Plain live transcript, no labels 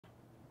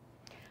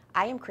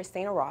I am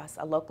Kristina Ross,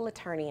 a local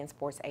attorney and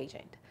sports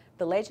agent.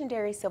 The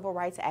legendary civil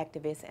rights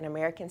activist and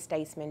American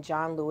statesman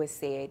John Lewis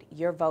said,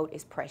 "Your vote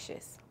is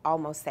precious,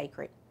 almost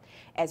sacred."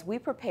 As we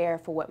prepare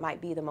for what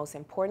might be the most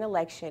important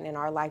election in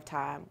our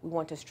lifetime, we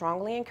want to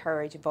strongly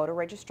encourage voter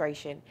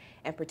registration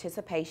and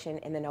participation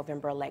in the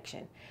November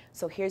election.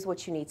 So here's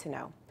what you need to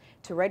know.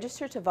 To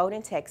register to vote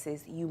in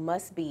Texas, you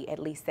must be at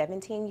least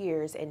 17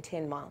 years and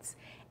 10 months,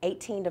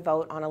 18 to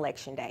vote on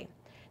Election Day.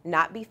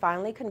 Not be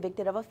finally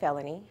convicted of a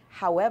felony.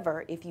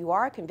 However, if you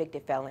are a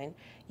convicted felon,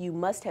 you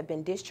must have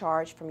been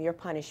discharged from your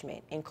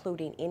punishment,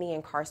 including any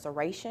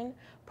incarceration,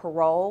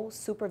 parole,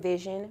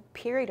 supervision,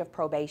 period of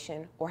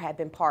probation, or have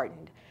been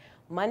pardoned.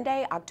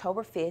 Monday,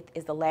 October 5th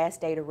is the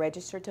last day to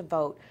register to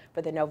vote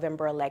for the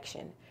November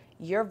election.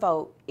 Your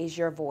vote is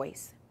your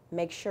voice.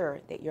 Make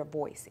sure that your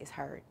voice is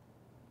heard.